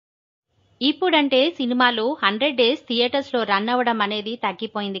ఇప్పుడంటే సినిమాలు 100 డేస్ థియేటర్స్‌లో రన్ అవ్వడం అనేది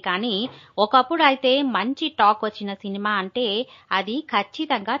తగ్గిపోయింది కానీ, ఒకప్పుడు అయితే మంచి టాక్ వచ్చిన సినిమా అంటే అది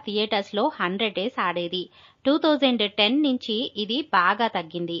ఖచ్చితంగా థియేటర్స్‌లో 100 డేస్ ఆడేది. 2010 నుంచి ఇది బాగా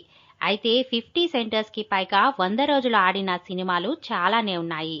తగ్గింది. అయితే 50 సెంటర్స్‌కి పైగా 100 రోజులు ఆడిన సినిమాలు చాలానే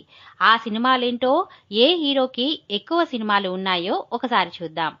ఉన్నాయి. ఆ సినిమాలేంటో, ఏ హీరోకి ఎక్కువ సినిమాలు ఉన్నాయో ఒకసారి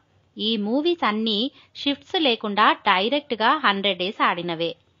చూద్దాం. ఈ మూవీస్ అన్నీ షిఫ్ట్స్ లేకుండా డైరెక్ట్‌గా 100 డేస్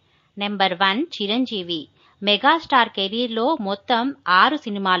ఆడినవే. నెంబర్ 1 చిరంజీవి. మెగాస్టార్ కెరీర్లో మొత్తం 6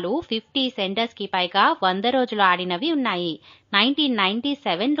 సినిమాలు 50 సెంటర్స్‌కి పైగా 100 రోజులు ఆడినవి ఉన్నాయి.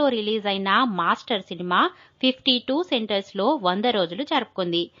 1997లో రిలీజ్ అయిన మాస్టర్ సినిమా 52 సెంటర్స్‌లో 100 రోజులు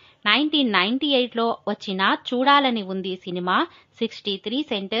జరుపుకుంది. 1998లో వచ్చిన చూడాలని ఉంది సినిమా 63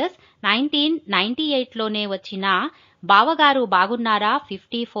 సెంటర్స్, 1998లోనే వచ్చిన బావగారు బాగున్నారా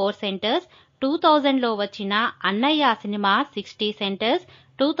 54 సెంటర్స్, 2000లో వచ్చిన అన్నయ్య సినిమా 60 సెంటర్స్,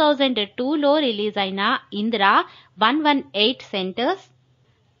 2002లో రిలీజ్ అయిన ఇంద్ర 118 సెంటర్స్,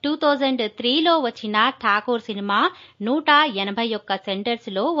 2003లో వచ్చిన ఠాకూర్ సినిమా 181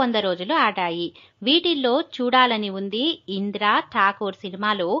 సెంటర్స్‌లో 100 రోజులు ఆడాయి. వీటిల్లో చూడాలని ఉంది, ఇంద్ర, ఠాకూర్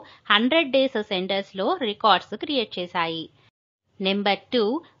సినిమాలు 100 డేస్ సెంటర్స్‌లో రికార్డ్స్ క్రియేట్ చేశాయి. నెంబర్ 2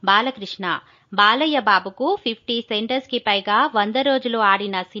 బాలకృష్ణ. బాలయ్య బాబుకు 50 సెంటర్స్‌కి పైగా 100 రోజులు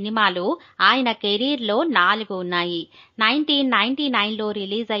ఆడిన సినిమాలు ఆయన కెరీర్లో 4 ఉన్నాయి. 1999లో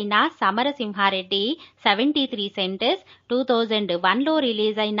రిలీజ్ అయిన సమరసింహారెడ్డి 73 సెంటర్స్, 2001లో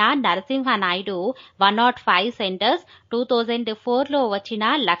రిలీజ్ అయిన నరసింహనాయుడు 105 సెంటర్స్, 2004లో వచ్చిన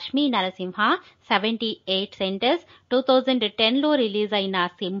లక్ష్మీ నరసింహ 78 సెంటర్స్, 2010లో రిలీజ్ అయిన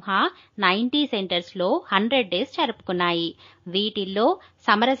సింహ 90 సెంటర్స్‌లో 100 డేస్ జరుపుకున్నాయి. వీటిల్లో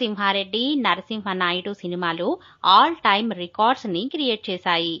సమరసింహారెడ్డి, నరసింహనాయుడు సినిమాలు ఆల్ టైమ్ రికార్డ్స్ని క్రియేట్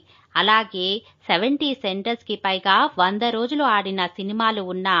చేశాయి. అలాగే 70 సెంటర్స్‌కి పైగా 100 రోజులు ఆడిన సినిమాలు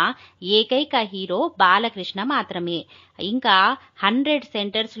ఉన్న ఏకైక హీరో బాలకృష్ణ మాత్రమే. ఇంకా 100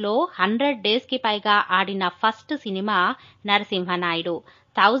 సెంటర్స్‌లో 100 డేస్‌కి పైగా ఆడిన ఫస్ట్ సినిమా నరసింహనాయుడు.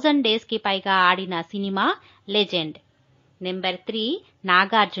 1000 డేస్‌కి పైగా ఆడిన cinema legend. Number 3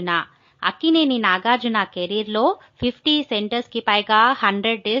 Nagarjuna. Akkineni Nagarjuna కెరీర్లో 50 సెంటర్స్‌కి పైగా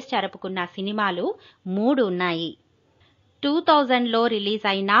 100 డేస్ జరుపుకున్న సినిమాలు 3 ఉన్నాయి. 2000లో రిలీజ్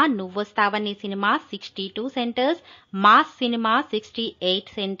అయిన నువ్వొస్తావని cinema 62 centres, mass cinema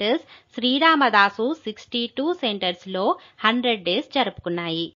 68 centres, Sri Ramadasu 62 సెంటర్స్‌లో 100 days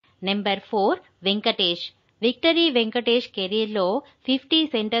జరుపుకున్నాయి. Number 4 Venkatesh. Victory Venkatesh కెరీర్లో 50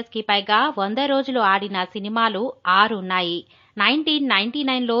 సెంటర్స్‌కి పైగా 100 రోజులు ఆడిన సినిమాలు 6 ఉన్నాయి.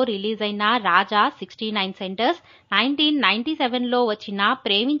 1999లో రిలీజ్ అయిన రాజా 69 సెంటర్స్, 1997లో వచ్చిన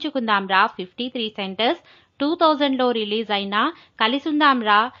ప్రేమించుకుందాంరా 53 సెంటర్స్, 2000లో రిలీజ్ అయిన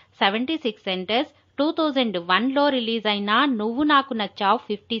కలిసుందాంరా 76 సెంటర్స్, 2001లో రిలీజ్ అయిన నువ్వు నాకు నచ్చావ్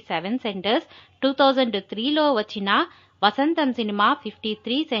 57 సెంటర్స్, 2003లో వచ్చిన వసంతం సినిమా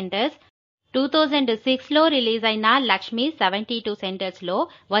 53 సెంటర్స్, 2006లో రిలీజ్ అయిన లక్ష్మి 72 సెంటర్స్‌లో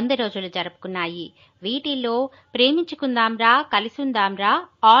 100 రోజులు జరుపుకున్నాయి. వీటిల్లో ప్రేమించుకుందాంరా, కలిసుందాంరా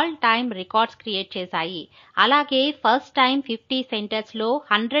ఆల్ టైమ్ రికార్డ్స్ క్రియేట్ చేశాయి. అలాగే ఫస్ట్ టైం 50 సెంటర్స్‌లో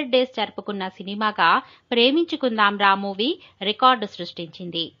 100 డేస్ జరుపుకున్న సినిమాగా ప్రేమించుకుందాంరా మూవీ రికార్డు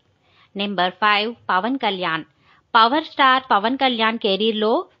సృష్టించింది. Number 5 Pawan Kalyan. Power star Pawan Kalyan కెరీర్లో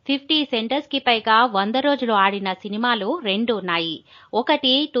 50 సెంటర్స్‌కి పైగా 100 రోజులు ఆడిన సినిమాలు 2 ఉన్నాయి.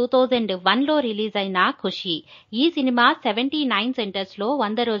 ఒకటి 2001లో రిలీజ్ అయిన ఖుషి. ఈ సినిమా 79 సెంటర్స్‌లో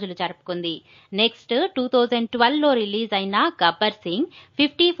 100 రోజులు జరుపుకుంది. నెక్స్ట్ 2012లో రిలీజ్ అయిన గబ్బర్ సింగ్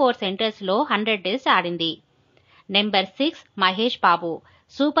 54 సెంటర్స్‌లో 100 డేస్ ఆడింది. Number 6 Mahesh Babu.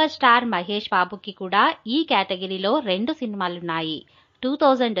 Super star Mahesh బాబుకి కూడా ఈ కేటగిరీలో 2 సినిమాలున్నాయి.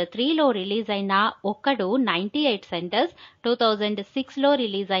 2003లో రిలీజ్ అయిన ఒక్కడు 98 సెంటర్స్, 2006లో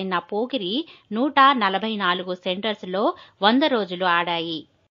రిలీజ్ అయిన పోకిరి 144 సెంటర్స్‌లో 100 రోజులు ఆడాయి.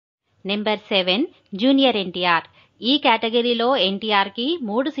 Number 7 junior NTR. ఈ కేటగిరీలో ఎన్టీఆర్‌కి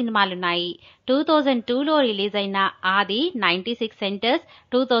 3 సినిమాలున్నాయి. 2002లో రిలీజ్ అయిన ఆది 96 సెంటర్స్,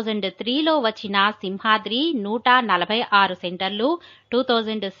 2003లో వచ్చిన సింహాద్రి 146 సెంటర్లు,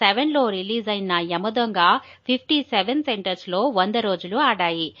 2007లో రిలీజ్ అయిన యమదొంగ 57 సెంటర్స్‌లో 100 రోజులు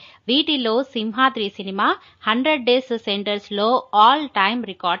ఆడాయి. వీటిల్లో సింహాద్రి సినిమా 100 డేస్ సెంటర్స్‌లో ఆల్ టైమ్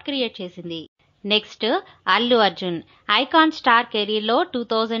రికార్డ్ క్రియేట్ చేసింది. Next Allu Arjun. Icon star కెరీర్లో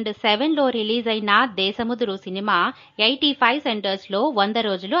 2007లో రిలీజ్ అయిన దేశముదురు సినిమా 85 సెంటర్స్‌లో 100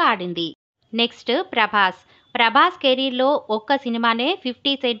 రోజులు ఆడింది. నెక్స్ట్ ప్రభాస్. ప్రభాస్ కెరీర్లో ఒక్క సినిమానే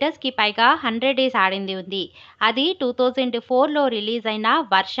 50 సెంటర్స్‌కి పైగా 100 డేస్ ఆడింది ఉంది. అది 2004లో రిలీజ్ అయిన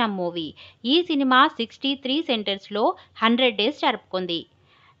వర్షం మూవీ. ఈ సినిమా 63 సెంటర్స్‌లో 100 డేస్ జరుపుకుంది.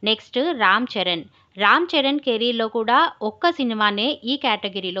 నెక్స్ట్ రామ్ చరణ్. రామ్ చరణ్ కెరీర్లో కూడా ఒక్క సినిమానే ఈ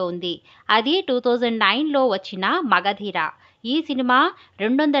కేటగిరీలో ఉంది. అది 2009లో వచ్చిన మగధీర. ఈ సినిమా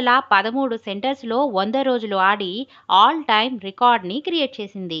 213 సెంటర్స్లో 100 రోజులు ఆడి ఆల్ టైమ్ రికార్డ్ని క్రియేట్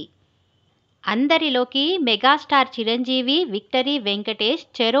చేసింది. అందరిలోకి మెగాస్టార్ చిరంజీవి, విక్టరీ వెంకటేష్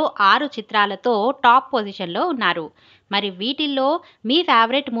చెరో 6 చిత్రాలతో టాప్ పొజిషన్లో ఉన్నారు. మరి వీటిల్లో మీ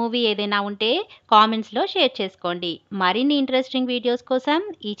ఫేవరెట్ మూవీ ఏదైనా ఉంటే కామెంట్స్లో షేర్ చేసుకోండి. మరిన్ని ఇంట్రెస్టింగ్ వీడియోస్ కోసం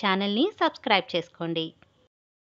ఈ ఛానల్ని సబ్స్క్రైబ్ చేసుకోండి.